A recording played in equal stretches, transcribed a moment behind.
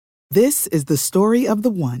This is the story of the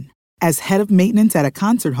one. As head of maintenance at a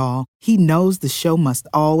concert hall, he knows the show must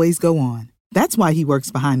always go on. That's why he works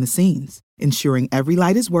behind the scenes, ensuring every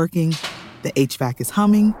light is working, the HVAC is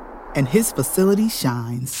humming, and his facility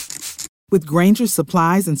shines. With Grainger's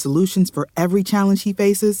supplies and solutions for every challenge he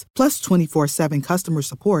faces, plus 24/7 customer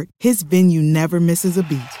support, his venue never misses a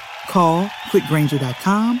beat. Call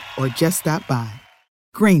quickgrainger.com or just stop by.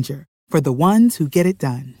 Grainger, for the ones who get it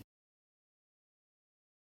done.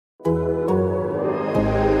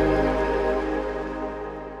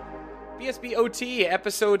 BSBOT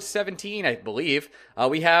episode 17, I believe.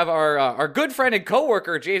 We have our good friend and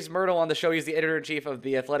coworker James Myrtle on the show. He's the editor-in-chief of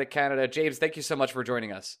The Athletic Canada. James, thank you so much for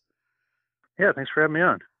joining us. Yeah, thanks for having me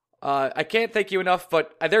on. I can't thank you enough,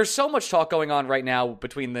 but there's so much talk going on right now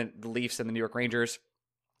between the Leafs and the New York Rangers.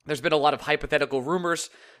 There's been a lot of hypothetical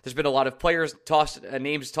rumors. There's been a lot of players tossed,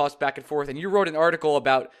 names tossed back and forth, and you wrote an article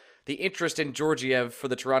about the interest in Georgiev for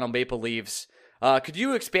the Toronto Maple Leafs. Could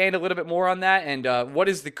you expand a little bit more on that, and what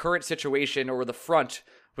is the current situation or the front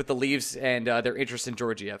with the Leafs and their interest in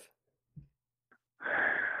Georgiev?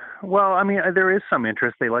 Well, I mean, there is some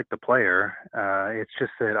interest. They like the player. It's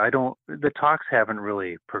just that the talks haven't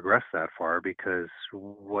really progressed that far because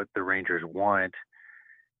what the Rangers want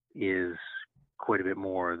is quite a bit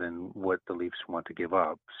more than what the Leafs want to give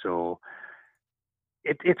up. So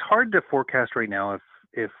it's hard to forecast right now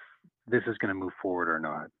if this is going to move forward or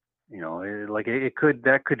not.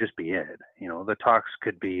 That could just be it. The talks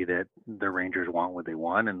could be that the Rangers want what they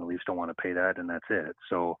want and the Leafs don't want to pay that, and that's it.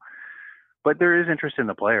 So, but there is interest in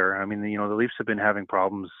the player. I mean, the Leafs have been having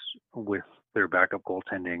problems with their backup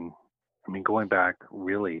goaltending. I mean, going back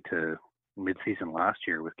really to midseason last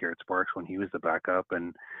year with Garrett Sparks when he was the backup,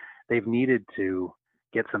 and they've needed to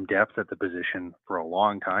get some depth at the position for a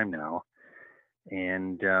long time now.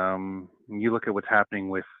 And you look at what's happening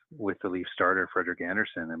with the Leafs starter, Frederik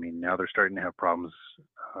Andersen. I mean, now they're starting to have problems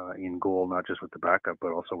in goal, not just with the backup,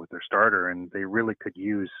 but also with their starter. And they really could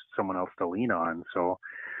use someone else to lean on. So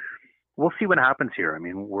we'll see what happens here. I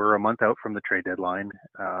mean, we're a month out from the trade deadline.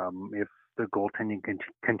 If the goaltending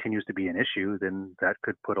continues to be an issue, then that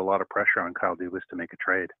could put a lot of pressure on Kyle Dubas to make a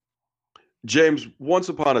trade. James, once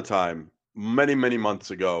upon a time, many, many months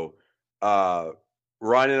ago,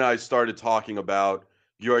 Ryan and I started talking about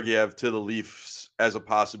Georgiev to the Leafs as a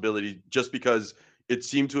possibility just because it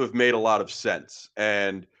seemed to have made a lot of sense.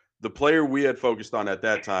 And the player we had focused on at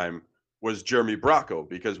that time was Jeremy Bracco,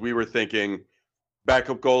 because we were thinking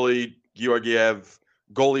backup goalie, Georgiev,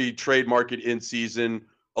 goalie trade market in season,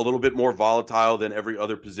 a little bit more volatile than every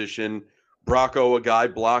other position. Bracco, a guy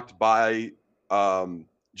blocked by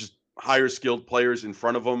just higher skilled players in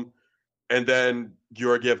front of him. And then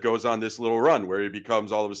Georgiev goes on this little run where he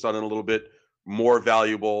becomes all of a sudden a little bit more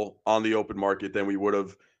valuable on the open market than we would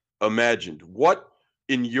have imagined. What,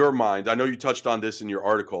 in your mind, I know you touched on this in your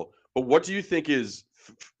article, but what do you think is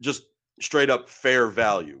just straight up fair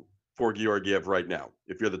value for Georgiev right now,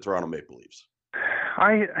 if you're the Toronto Maple Leafs?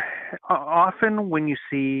 I often when you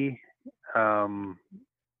see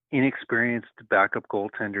inexperienced backup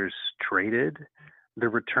goaltenders traded, the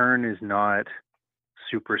return is not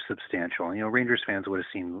super substantial. Rangers fans would have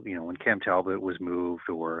seen, when Cam Talbot was moved,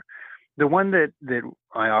 or the one that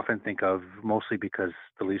I often think of mostly because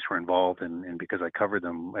the Leafs were involved and because I covered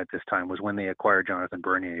them at this time was when they acquired Jonathan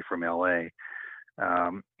Bernier from LA.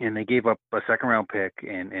 And they gave up a second round pick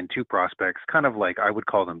and two prospects, kind of like I would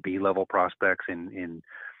call them B-level prospects in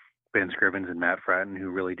Ben Scrivens and Matt Fratton, who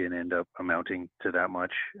really didn't end up amounting to that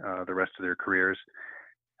much the rest of their careers.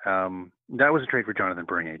 That was a trade for Jonathan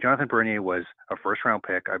Bernier. Jonathan Bernier was a first-round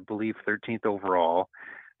pick, I believe 13th overall.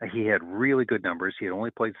 He had really good numbers. He had only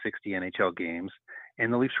played 60 NHL games,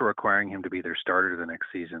 and the Leafs were acquiring him to be their starter the next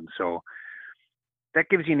season. So that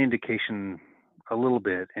gives you an indication a little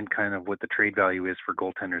bit and kind of what the trade value is for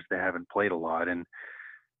goaltenders that haven't played a lot. And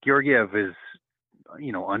Georgiev is,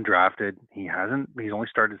 undrafted. He's only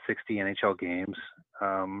started 60 NHL games.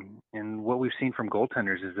 And what we've seen from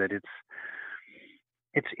goaltenders is that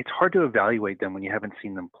it's hard to evaluate them when you haven't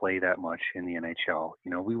seen them play that much in the NHL.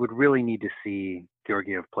 We would really need to see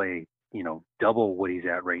Georgiev play, double what he's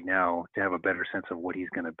at right now to have a better sense of what he's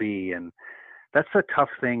going to be. And that's a tough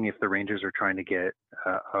thing if the Rangers are trying to get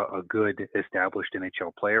a good established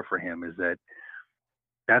NHL player for him, is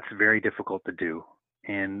that's very difficult to do.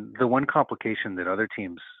 And the one complication that other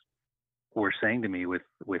teams were saying to me with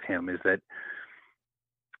him is that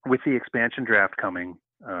with the expansion draft coming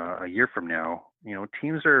a year from now,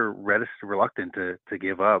 teams are reluctant to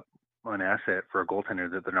give up an asset for a goaltender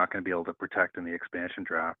that they're not going to be able to protect in the expansion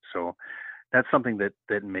draft. So that's something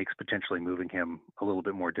that makes potentially moving him a little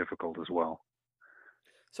bit more difficult as well.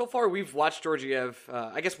 So far, we've watched Georgiev.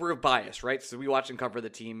 I guess we're biased, right? So we watch and cover the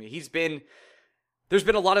team. There's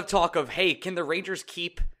been a lot of talk of, hey, can the Rangers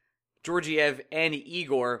keep Georgiev and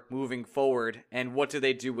Igor moving forward, and what do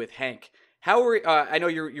they do with Hank? I know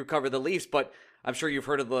you cover the Leafs, but I'm sure you've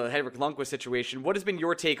heard of the Henrik Lundqvist situation. What has been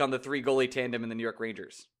your take on the three goalie tandem in the New York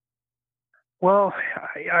Rangers? Well,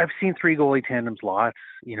 I've seen three goalie tandems lots,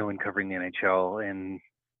 in covering the NHL, and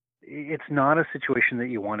it's not a situation that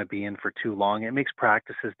you want to be in for too long. It makes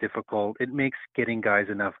practices difficult. It makes getting guys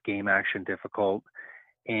enough game action difficult.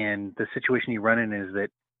 And the situation you run in is that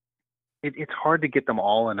it's hard to get them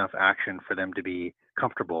all enough action for them to be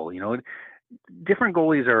comfortable. Different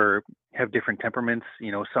goalies have different temperaments.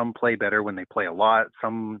 Some play better when they play a lot.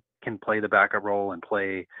 Some can play the backup role and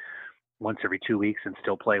play once every 2 weeks and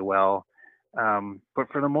still play well. But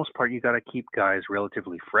for the most part, you got to keep guys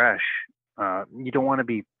relatively fresh. You don't want to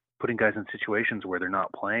be putting guys in situations where they're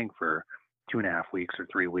not playing for 2.5 weeks or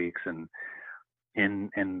 3 weeks, and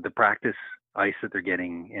the practice ice that they're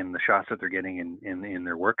getting and the shots that they're getting in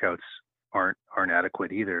their workouts aren't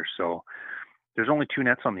adequate either. So there's only 2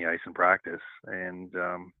 nets on the ice in practice, and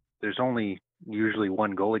there's only usually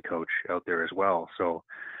one goalie coach out there as well. So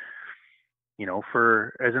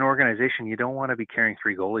as an organization, you don't want to be carrying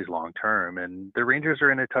 3 goalies long term, and the Rangers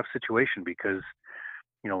are in a tough situation because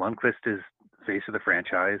Lundqvist is face of the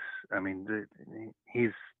franchise. I mean,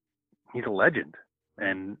 he's a legend,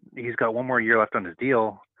 and he's got 1 more year left on his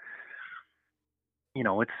deal.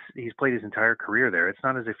 He's played his entire career there. It's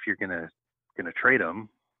not as if you're gonna trade him.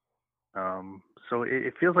 So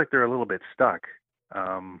it feels like they're a little bit stuck.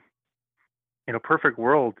 In a perfect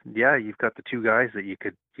world, yeah, you've got the 2 guys that you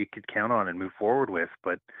could count on and move forward with,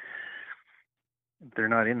 but they're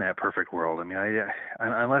not in that perfect world. I mean,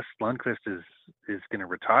 unless Lundqvist is going to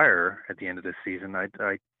retire at the end of this season,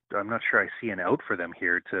 I'm not sure I see an out for them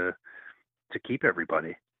here to keep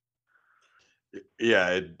everybody.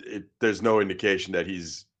 Yeah, there's no indication that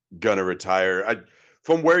he's gonna retire.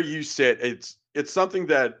 From where you sit, it's something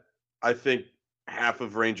that I think half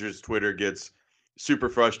of Rangers Twitter gets super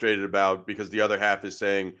frustrated about, because the other half is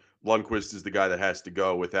saying Lundqvist is the guy that has to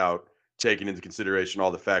go without taking into consideration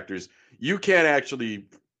all the factors. You can't actually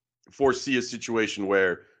foresee a situation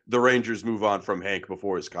where the Rangers move on from Hank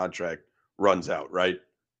before his contract runs out, right?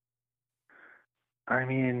 I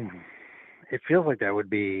mean, it feels like that would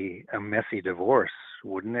be a messy divorce,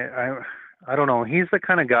 wouldn't it? I don't know. He's the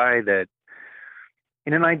kind of guy that,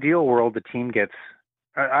 in an ideal world, the team gets.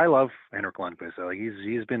 I love Henrik Lundqvist. Like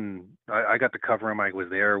he's been. I got to cover him. I was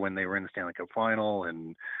there when they were in the Stanley Cup final,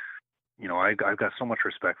 and I've got so much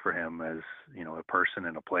respect for him as a person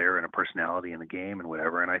and a player and a personality in the game and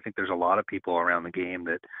whatever. And I think there's a lot of people around the game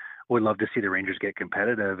that would love to see the Rangers get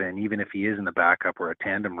competitive. And even if he is in the backup or a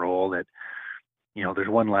tandem role, that there's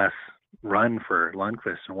one last run for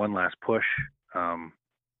Lundqvist and one last push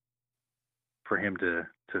for him to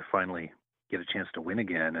finally get a chance to win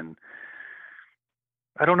again. And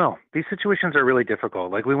I don't know. These situations are really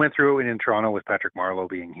difficult. Like we went through it in Toronto with Patrick Marleau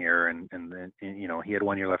being here, and then he had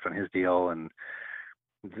 1 year left on his deal, and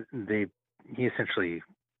he essentially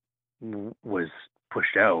was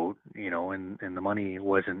pushed out, and the money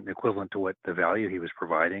wasn't equivalent to what the value he was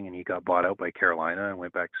providing, and he got bought out by Carolina and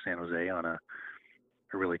went back to San Jose on a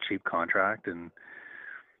really cheap contract. And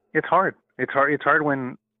it's hard. It's hard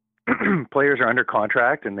when players are under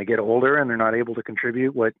contract and they get older and they're not able to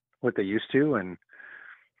contribute what they used to. And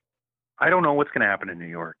I don't know what's going to happen in New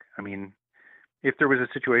York. I mean, if there was a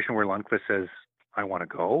situation where Lundqvist says, I want to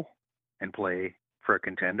go and play for a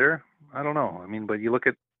contender, I don't know. I mean, but you look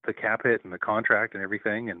at the cap hit and the contract and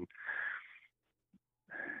everything, and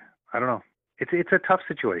I don't know. It's a tough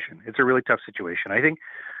situation. It's a really tough situation. I think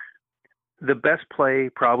the best play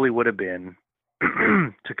probably would have been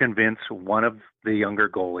to convince one of the younger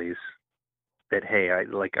goalies that, hey,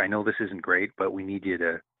 I know this isn't great, but we need you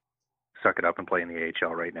to suck it up and play in the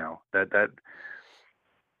AHL right now. That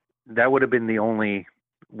would have been the only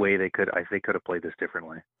way they could have played this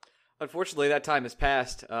differently. Unfortunately, that time has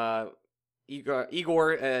passed.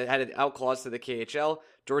 Igor had an out clause to the KHL.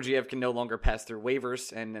 Georgiev can no longer pass through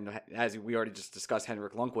waivers, and as we already just discussed,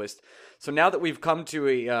 Henrik Lundqvist. So now that we've come to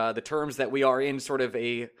the terms that we are in sort of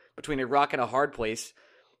between a rock and a hard place,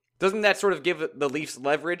 doesn't that sort of give the Leafs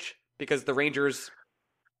leverage? Because the Rangers,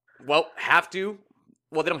 have to.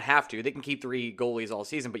 Well, they don't have to. They can keep 3 goalies all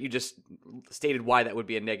season, but you just stated why that would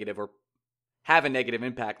be a negative or have a negative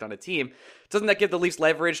impact on a team. Doesn't that give the Leafs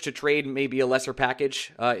leverage to trade maybe a lesser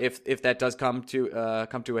package if that does come to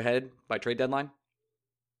a head by trade deadline?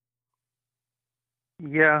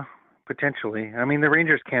 Yeah, potentially. I mean, the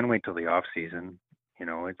Rangers can wait till the off season.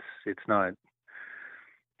 It's not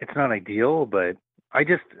ideal, but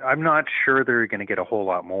I'm not sure they're going to get a whole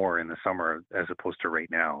lot more in the summer as opposed to right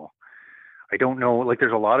now. I don't know. Like,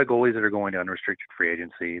 there's a lot of goalies that are going to unrestricted free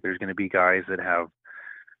agency. There's going to be guys that have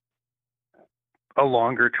a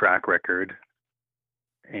longer track record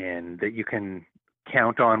and that you can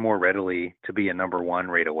count on more readily to be a number one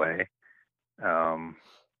right away.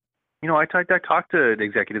 I talked to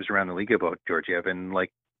executives around the league about Georgiev, and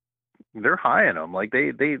like, they're high on him. Like,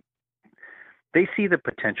 they see the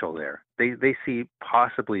potential there. They see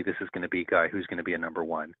possibly this is going to be a guy who's going to be a number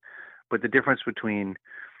one. But the difference between,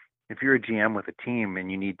 if you're a GM with a team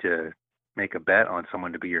and you need to make a bet on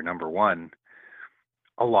someone to be your number one,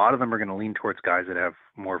 a lot of them are going to lean towards guys that have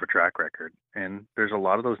more of a track record. And there's a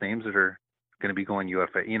lot of those names that are going to be going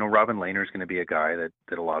UFA. Robin Lehner is going to be a guy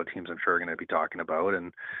that a lot of teams, I'm sure, are going to be talking about.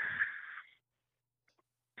 And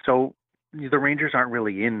so the Rangers aren't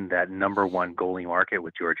really in that number one goalie market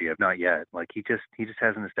with Georgiev, not yet. Like, he just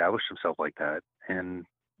hasn't established himself like that. And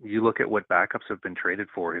you look at what backups have been traded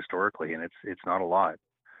for historically, and it's not a lot.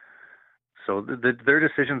 So their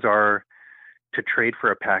decisions are to trade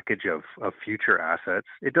for a package of future assets.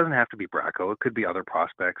 It doesn't have to be Bracco. It could be other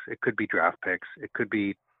prospects. It could be draft picks. It could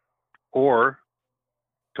be, or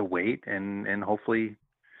to wait and hopefully,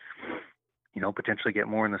 potentially get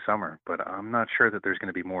more in the summer. But I'm not sure that there's going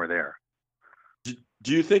to be more there.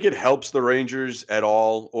 Do you think it helps the Rangers at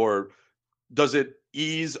all, or does it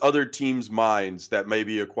ease other teams' minds that may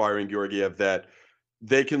be acquiring Georgiev, that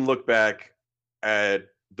they can look back at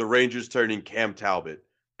the Rangers turning Cam Talbot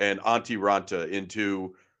and Antti Ranta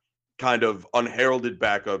into kind of unheralded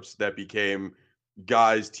backups that became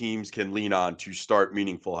guys teams can lean on to start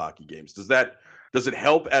meaningful hockey games? Does it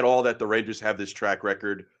help at all that the Rangers have this track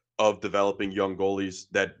record of developing young goalies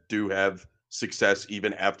that do have success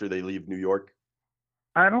even after they leave New York?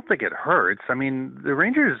 I don't think it hurts. I mean, the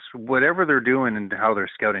Rangers, whatever they're doing and how they're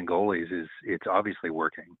scouting goalies, it's obviously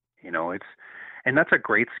working. And that's a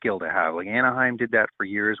great skill to have. Like, Anaheim did that for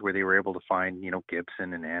years, where they were able to find,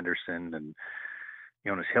 Gibson and Anderson and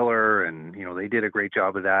Jonas Hiller, and, they did a great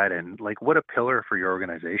job of that. And like, what a pillar for your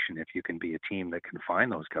organization if you can be a team that can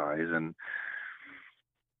find those guys. And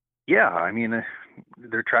yeah, I mean,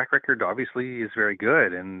 their track record obviously is very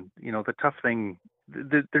good. And, the tough thing,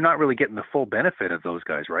 they're not really getting the full benefit of those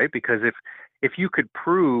guys, right? Because if you could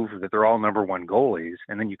prove that they're all number one goalies,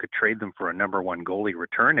 and then you could trade them for a number one goalie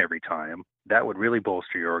return every time, that would really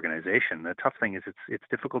bolster your organization. The tough thing is it's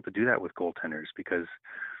difficult to do that with goaltenders, because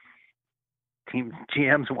team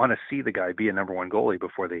GMs want to see the guy be a number one goalie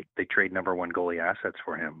before they trade number one goalie assets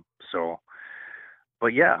for him. So,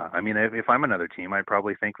 but yeah, I mean, if I'm another team, I'd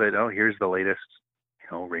probably think that, here's the latest,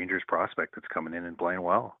 Rangers prospect that's coming in and playing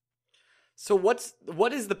well. So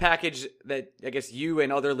what is the package that I guess you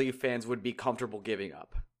and other Leaf fans would be comfortable giving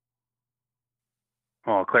up?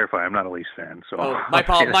 Well, I'll clarify, I'm not a Leafs fan, so my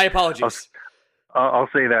apologies. I'll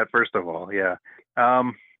say that first of all. Yeah,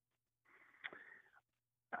 I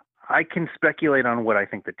can speculate on what I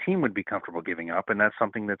think the team would be comfortable giving up, and that's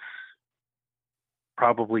something that's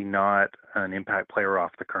probably not an impact player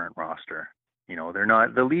off the current roster. They're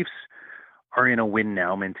not. The Leafs are in a win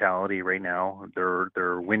now mentality right now.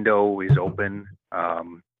 Their window is open.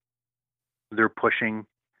 They're pushing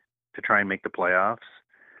to try and make the playoffs,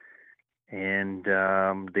 and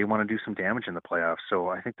they want to do some damage in the playoffs. So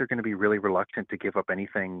I think they're going to be really reluctant to give up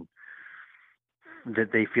anything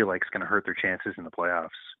that they feel like is going to hurt their chances in the playoffs,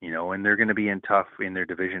 and they're going to be tough in their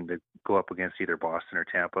division to go up against either Boston or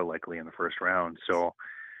Tampa, likely in the first round. So,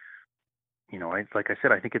 like I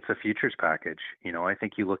said, I think it's a futures package. I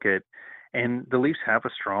think you look at, and the Leafs have a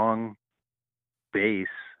strong base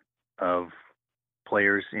of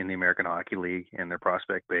players in the American Hockey League and their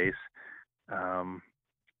prospect base.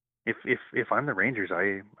 If I'm the Rangers,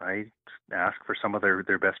 I ask for some of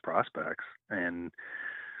their best prospects, and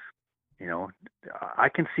I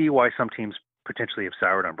can see why some teams potentially have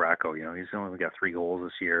soured on Bracco. He's only got 3 goals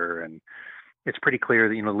this year, and it's pretty clear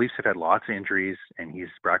that the Leafs have had lots of injuries, and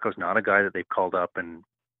Bracco's not a guy that they've called up and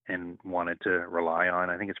wanted to rely on.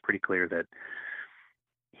 I think it's pretty clear that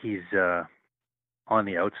he's on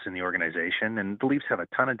the outs in the organization, and the Leafs have a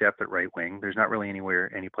ton of depth at right wing. There's not really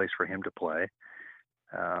any place for him to play.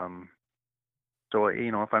 So,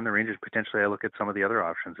 if I'm the Rangers, potentially I look at some of the other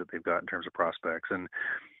options that they've got in terms of prospects. And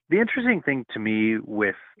the interesting thing to me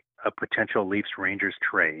with a potential Leafs-Rangers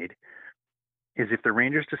trade is if the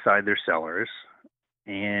Rangers decide they're sellers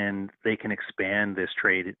and they can expand this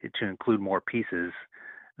trade to include more pieces,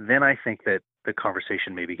 then I think that the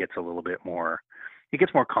conversation maybe gets a little bit more, it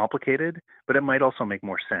gets more complicated, but it might also make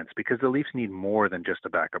more sense because the Leafs need more than just a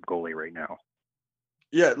backup goalie right now.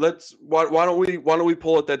 Yeah, why don't we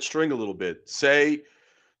pull at that string a little bit? Say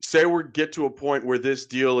say we get to a point where this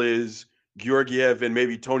deal is Georgiev and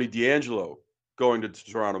maybe Tony DeAngelo going to the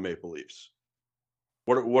Toronto Maple Leafs.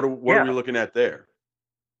 What are we looking at there?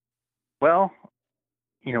 Well,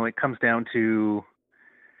 it comes down to,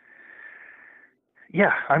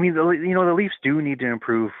 I mean, the Leafs do need to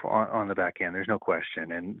improve on the back end. There's no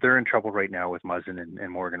question. And they're in trouble right now with Muzzin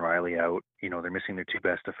and Morgan Rielly out. They're missing their two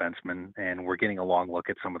best defensemen, and we're getting a long look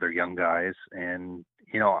at some of their young guys. And,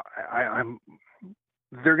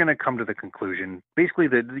 they're going to come to the conclusion, basically,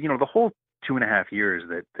 that, the whole 2.5 years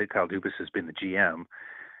that Kyle Dubas has been the GM,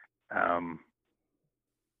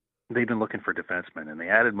 they've been looking for defensemen, and they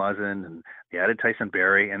added Muzzin and they added Tyson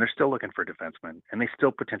Barrie, and they're still looking for defensemen, and they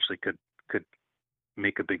still potentially could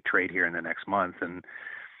make a big trade here in the next month. And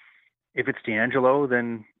if it's DeAngelo,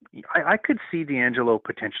 then I could see DeAngelo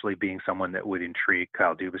potentially being someone that would intrigue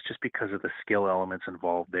Kyle Dubas just because of the skill elements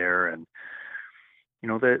involved there. And,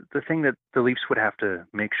 the thing that the Leafs would have to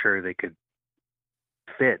make sure they could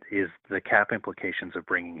fit is the cap implications of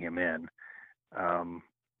bringing him in.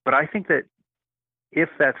 But I think that if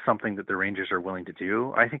that's something that the Rangers are willing to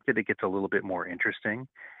do, I think that it gets a little bit more interesting,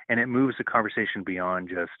 and it moves the conversation beyond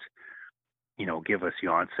just, give us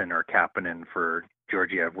Johnsson or Kapanen for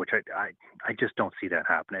Georgiev, which I just don't see that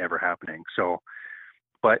ever happening. So,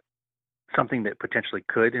 but something that potentially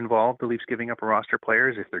could involve the Leafs giving up a roster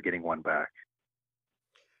players if they're getting one back.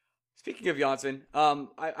 Speaking of Johnsson,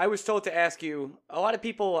 I was told to ask you, a lot of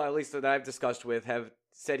people, at least that I've discussed with, have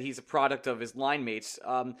said he's a product of his line mates.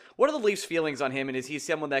 What are the Leafs' feelings on him, and is he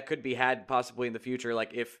someone that could be had possibly in the future,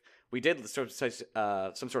 like if we did some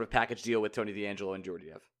sort of package deal with Tony DeAngelo and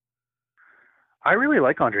Georgiev? I really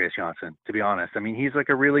like Andreas Johnsson, to be honest. I mean, he's like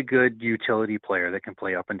a really good utility player that can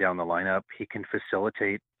play up and down the lineup. He can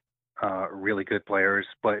facilitate really good players,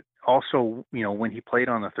 but also, when he played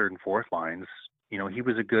on the third and fourth lines, he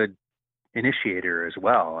was a good initiator as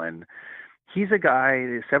well. And he's a guy,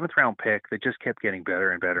 a 7th round pick that just kept getting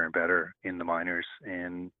better and better and better in the minors,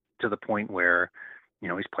 and to the point where,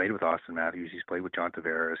 he's played with Austin Matthews, he's played with John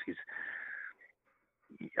Tavares.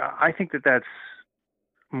 I think that that's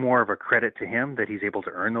more of a credit to him that he's able to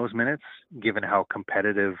earn those minutes, given how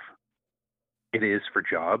competitive it is for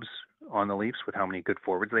jobs on the Leafs with how many good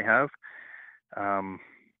forwards they have.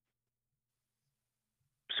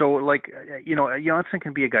 So, Johnsson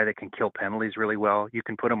can be a guy that can kill penalties really well. You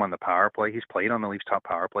can put him on the power play. He's played on the Leafs top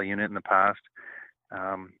power play unit in the past.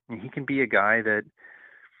 And he can be a guy that,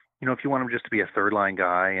 if you want him just to be a third line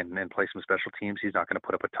guy and play some special teams, he's not going to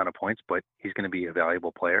put up a ton of points, but he's going to be a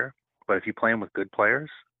valuable player. But if you play him with good players,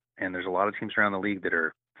 and there's a lot of teams around the league that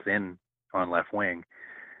are thin on left wing,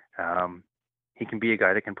 he can be a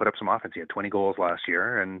guy that can put up some offense. He had 20 goals last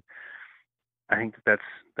year, and I think that's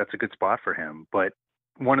a good spot for him. But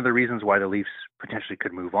one of the reasons why the Leafs potentially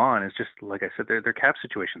could move on is just, like I said, their cap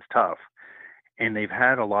situation's tough, and they've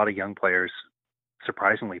had a lot of young players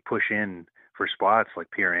surprisingly push in for spots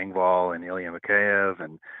like Pierre Engvall and Ilya Mikheyev,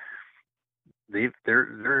 and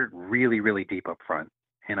they're really, really deep up front.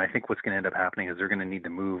 And I think what's going to end up happening is they're going to need to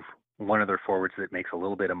move one of their forwards that makes a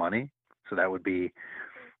little bit of money. So that would be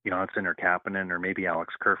Johnsson or Kapanen or maybe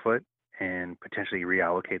Alex Kerfoot, and potentially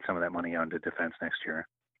reallocate some of that money onto defense next year.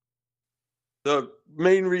 The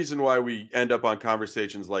main reason why we end up on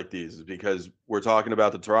conversations like these is because we're talking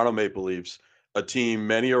about the Toronto Maple Leafs, a team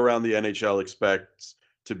many around the NHL expects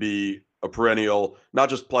to be a perennial, not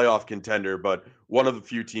just playoff contender, but one of the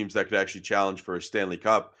few teams that could actually challenge for a Stanley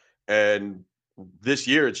Cup. And this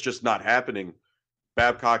year, it's just not happening.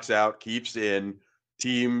 Babcock's out, Keefe's in.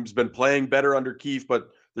 Team's been playing better under Keefe,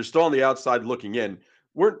 but they're still on the outside looking in.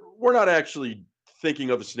 We're not actually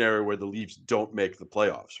thinking of a scenario where the Leafs don't make the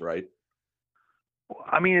playoffs, right?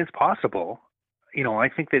 I mean, it's possible. I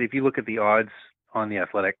think that if you look at the odds on The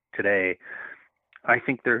Athletic today, I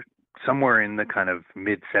think they're somewhere in the kind of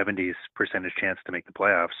mid-70s percentage chance to make the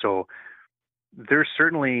playoffs. So there's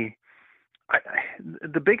certainly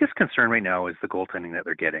the biggest concern right now is the goaltending that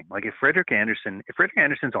they're getting. Like if Frederik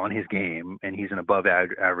Andersen's on his game and he's an above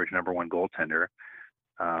average number one goaltender,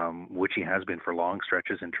 which he has been for long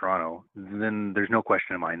stretches in Toronto, then there's no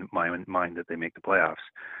question in my mind that they make the playoffs.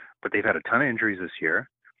 But they've had a ton of injuries this year,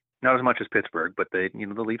 not as much as Pittsburgh, but the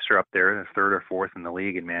Leafs are up there, third or fourth in the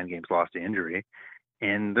league in man games lost to injury,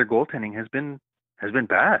 and their goaltending has been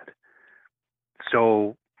bad.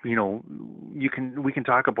 So we can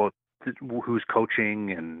talk about who's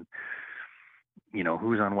coaching and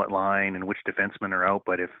who's on what line and which defensemen are out,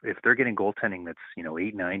 but if they're getting goaltending that's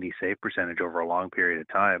 890 save percentage over a long period of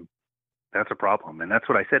time, that's a problem. And that's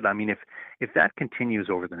what I said. I mean, if that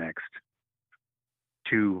continues over the next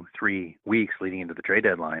 2-3 weeks leading into the trade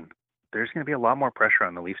deadline, there's going to be a lot more pressure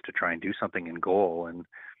on the Leafs to try and do something in goal. And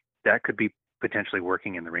that could be potentially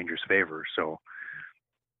working in the Rangers' favor. So,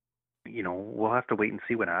 we'll have to wait and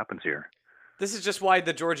see what happens here. This is just why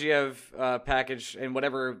the Georgiev package and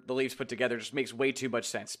whatever the Leafs put together just makes way too much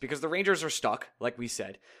sense, because the Rangers are stuck, like we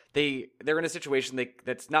said. They're in a situation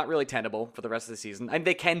that's not really tenable for the rest of the season, and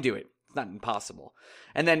they can do it. It's not impossible.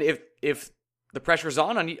 And then if the pressure's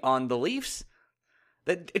on the Leafs,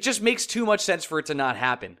 that it just makes too much sense for it to not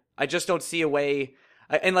happen. I just don't see a way.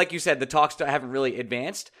 And like you said, the talks haven't really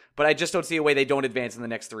advanced, but I just don't see a way they don't advance in the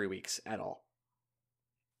next 3 weeks at all.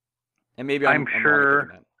 And maybe I'm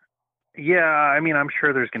sure. Yeah, I mean, I'm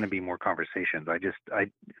sure there's going to be more conversations.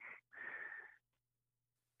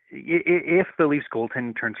 If the Leafs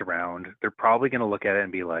goaltending turns around, they're probably going to look at it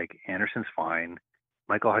and be like, Anderson's fine.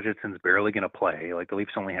 Michael Hutchinson's barely going to play. Like, the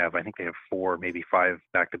Leafs only have, I think they have 4, maybe 5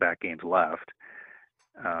 back-to-back games left.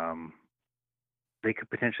 They could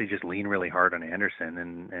potentially just lean really hard on Anderson,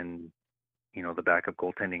 and the backup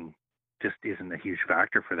goaltending just isn't a huge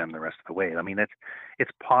factor for them the rest of the way. I mean,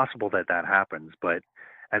 it's possible that happens, but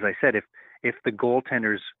as I said, if the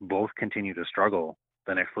goaltenders both continue to struggle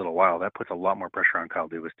the next little while, that puts a lot more pressure on Kyle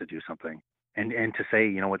Dubas to do something and to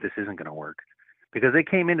say, this isn't going to work, because they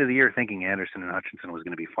came into the year thinking Anderson and Hutchinson was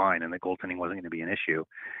going to be fine and the goaltending wasn't going to be an issue.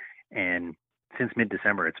 And since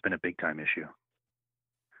mid-December, it's been a big time issue.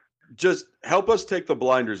 Just help us take the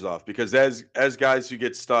blinders off, because as guys who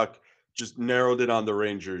get stuck, just narrowed it on the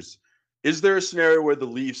Rangers. Is there a scenario where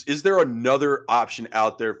is there another option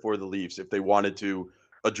out there for the Leafs if they wanted to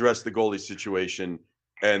address the goalie situation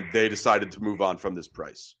and they decided to move on from this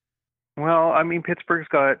price? Well, I mean, Pittsburgh's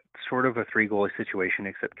got sort of a 3-goalie situation,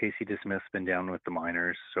 except Casey DeSmith's been down with the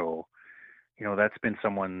minors. So, that's been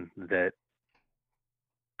someone that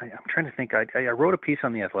I'm trying to think. I wrote a piece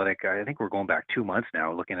on The Athletic. I think we're going back 2 months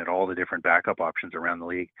now, looking at all the different backup options around the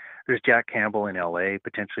league. There's Jack Campbell in LA,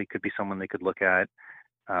 potentially could be someone they could look at.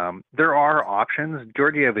 There are options.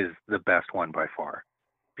 Georgiev is the best one by far.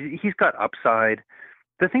 He's got upside.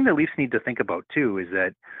 The thing that Leafs need to think about too is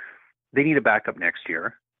that they need a backup next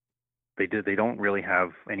year. They don't really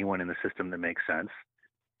have anyone in the system that makes sense.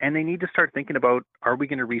 And they need to start thinking about, are we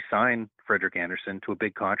going to re-sign Frederik Andersen to a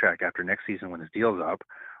big contract after next season when his deal's up?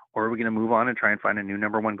 Or are we going to move on and try and find a new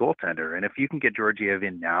number 1 goaltender? And if you can get Georgiev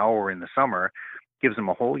in now or in the summer, gives them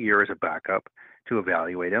a whole year as a backup to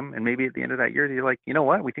evaluate him. And maybe at the end of that year, you're like, you know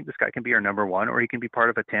what? We think this guy can be our number 1, or he can be part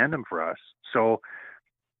of a tandem for us. So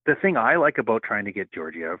the thing I like about trying to get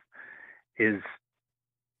Georgiev is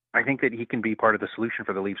I think that he can be part of the solution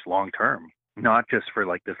for the Leafs long term, not just for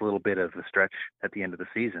like this little bit of the stretch at the end of the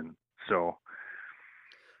season. So,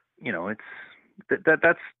 it's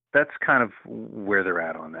that's kind of where they're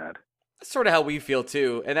at on that. That's sort of how we feel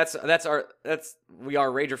too, and we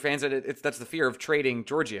are Ranger fans, and that's the fear of trading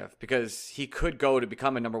Georgiev, because he could go to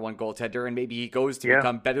become a number 1 goaltender, and maybe he goes to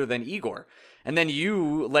become better than Igor, and then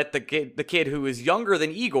you let the kid who is younger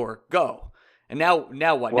than Igor go, and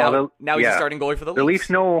now what? Well, now he's a starting goalie for the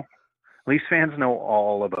Leafs. Leafs fans know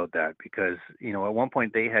all about that, because at one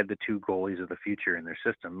point they had the 2 goalies of the future in their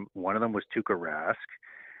system. One of them was Tuukka Rask,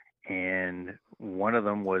 and one of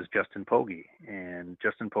them was Justin Pogge. And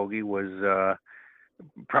Justin Pogge was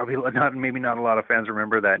probably maybe not a lot of fans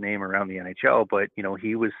remember that name around the NHL, but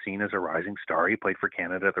he was seen as a rising star. He played for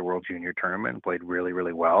Canada at the World Junior Tournament and played really,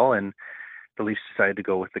 really well. And the Leafs decided to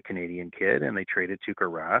go with the Canadian kid, and they traded Tuukka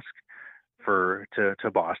Rask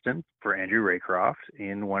to Boston for Andrew Raycroft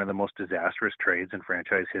in one of the most disastrous trades in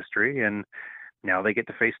franchise history. And now they get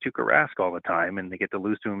to face Tuukka Rask all the time, and they get to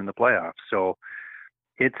lose to him in the playoffs. So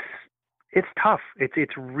it's tough.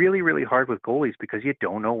 It's really, really hard with goalies, because you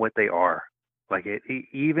don't know what they are. Like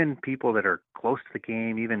even people that are close to the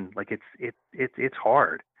game, even like it's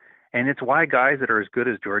hard. And it's why guys that are as good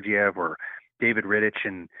as Georgiev or David Rittich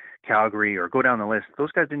in Calgary, or go down the list,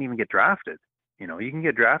 those guys didn't even get drafted. You can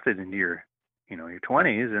get drafted into your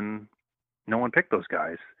 20s, and no one picked those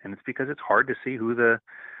guys. And it's because it's hard to see who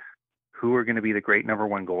are going to be the great number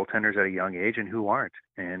 1 goaltenders at a young age and who aren't.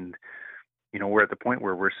 And we're at the point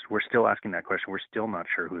where we're still asking that question. We're still not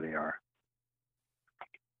sure who they are.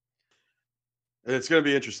 It's going to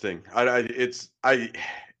be interesting. It's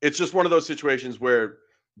just one of those situations where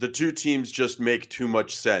the 2 teams just make too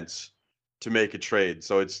much sense to make a trade.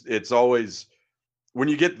 So it's always, when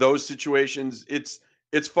you get those situations, it's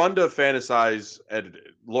fun to fantasize, and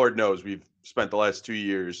Lord knows we've spent the last 2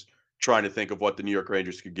 years trying to think of what the New York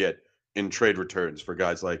Rangers could get in trade returns for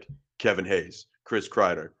guys like Kevin Hayes, Chris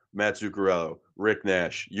Kreider, Matt Zuccarello, Rick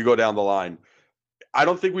Nash. You go down the line. I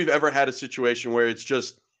don't think we've ever had a situation where it's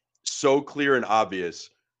just so clear and obvious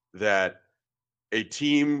that a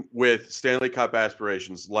team with Stanley Cup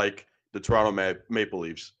aspirations like the Toronto Maple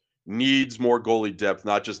Leafs needs more goalie depth,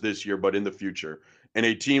 not just this year, but in the future. And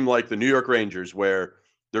a team like the New York Rangers, where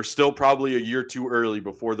they're still probably a year too early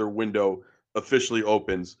before their window officially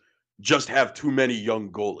opens, just have too many young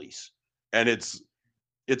goalies. And it's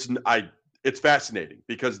fascinating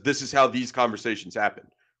because this is how these conversations happen,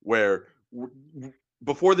 where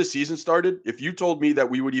before the season started, if you told me that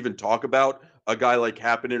we would even talk about a guy like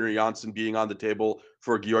Kapanen or Janssen being on the table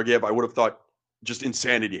for Georgiev, I would have thought just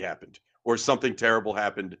insanity happened or something terrible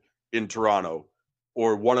happened in Toronto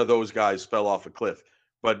or one of those guys fell off a cliff.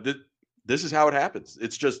 But this is how it happens.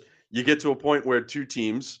 It's just you get to a point where two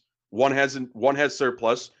teams, one has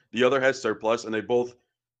surplus, the other has surplus, and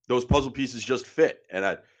those puzzle pieces just fit.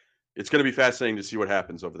 And it's going to be fascinating to see what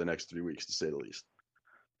happens over the next 3 weeks, to say the least.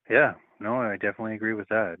 Yeah, no, I definitely agree with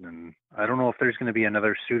that. And I don't know if there's going to be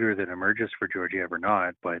another suitor that emerges for Georgiev or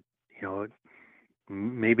not, but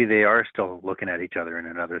maybe they are still looking at each other in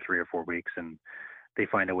another 3 or 4 weeks, and they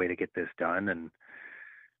find a way to get this done. And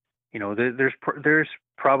there's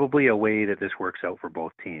probably a way that this works out for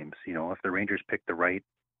both teams. If the Rangers pick the right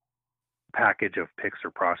package of picks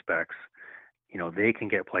or prospects, they can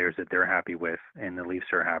get players that they're happy with, and the Leafs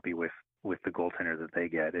are happy with the goaltender that they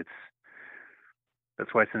get.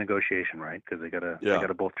 That's why it's a negotiation, right? Because they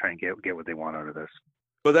gotta both try and get what they want out of this.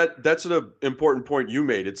 But that's an important point you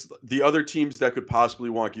made. It's the other teams that could possibly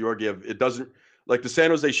want Georgiev. It doesn't, like the San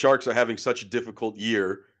Jose Sharks are having such a difficult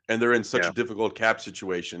year and they're in such a difficult cap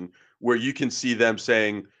situation where you can see them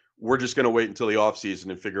saying, we're just going to wait until the offseason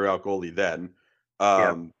and figure out goalie then.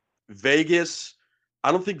 Vegas,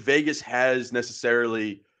 I don't think Vegas has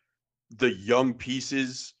necessarily the young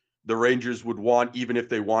pieces the Rangers would want, even if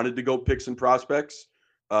they wanted to go picks and prospects,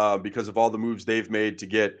 because of all the moves they've made to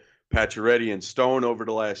get Pacioretty and Stone over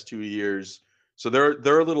the last 2 years. So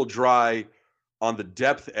they're a little dry on the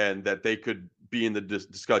depth end that they could be in the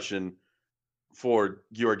discussion for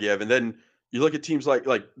Georgiev. And then you look at teams like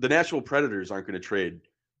the Nashville Predators aren't going to trade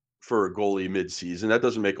for a goalie midseason. That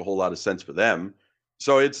doesn't make a whole lot of sense for them.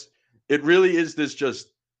 So it really is this just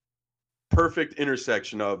perfect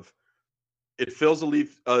intersection of it fills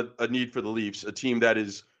a need for the Leafs, a team that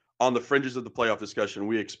is on the fringes of the playoff discussion.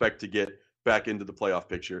 We expect to get back into the playoff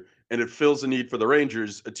picture. And it fills a need for the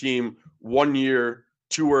Rangers, a team 1 year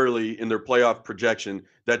too early in their playoff projection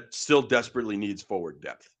that still desperately needs forward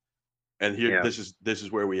depth. And here, this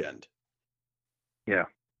is where we end. Yeah.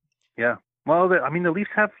 Well, the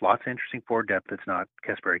Leafs have lots of interesting forward depth. It's not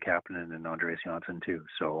Kasperi Kapanen and Andreas Janssen too.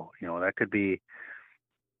 So that could be,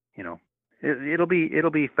 it'll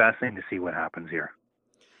be fascinating to see what happens here.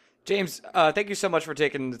 James, thank you so much for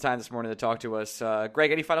taking the time this morning to talk to us.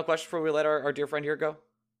 Greg, any final questions before we let our dear friend here go?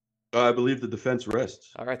 I believe the defense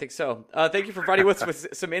rests. All right, I think so. Thank you for providing us with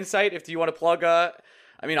some insight. If you want to plug,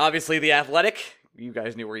 obviously The Athletic. You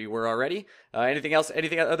guys knew where you were already. Anything else?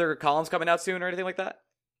 Anything other columns coming out soon or anything like that?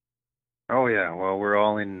 Oh yeah. Well, we're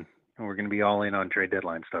going to be all in on trade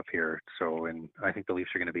deadline stuff here. So, and I think the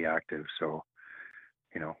Leafs are going to be active. So,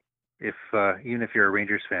 if even if you're a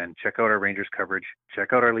Rangers fan, check out our Rangers coverage,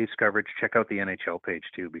 check out our Leafs coverage, check out the NHL page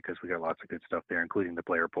too, because we got lots of good stuff there, including the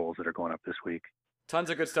player polls that are going up this week. Tons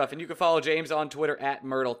of good stuff. And you can follow James on Twitter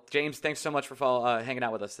 @Myrtle. James, thanks so much for hanging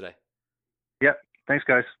out with us today. Yeah. Thanks,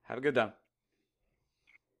 guys. Have a good time.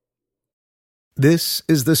 This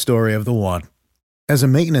is the story of the one. As a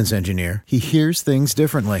maintenance engineer, he hears things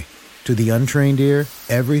differently. To the untrained ear,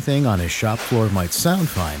 everything on his shop floor might sound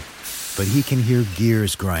fine, but he can hear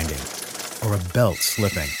gears grinding or a belt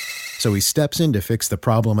slipping. So he steps in to fix the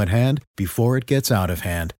problem at hand before it gets out of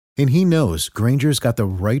hand. And he knows Grainger's got the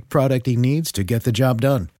right product he needs to get the job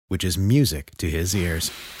done, which is music to his ears.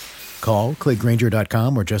 Call, click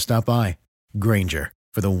Grainger.com, or just stop by. Grainger,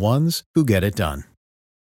 for the ones who get it done.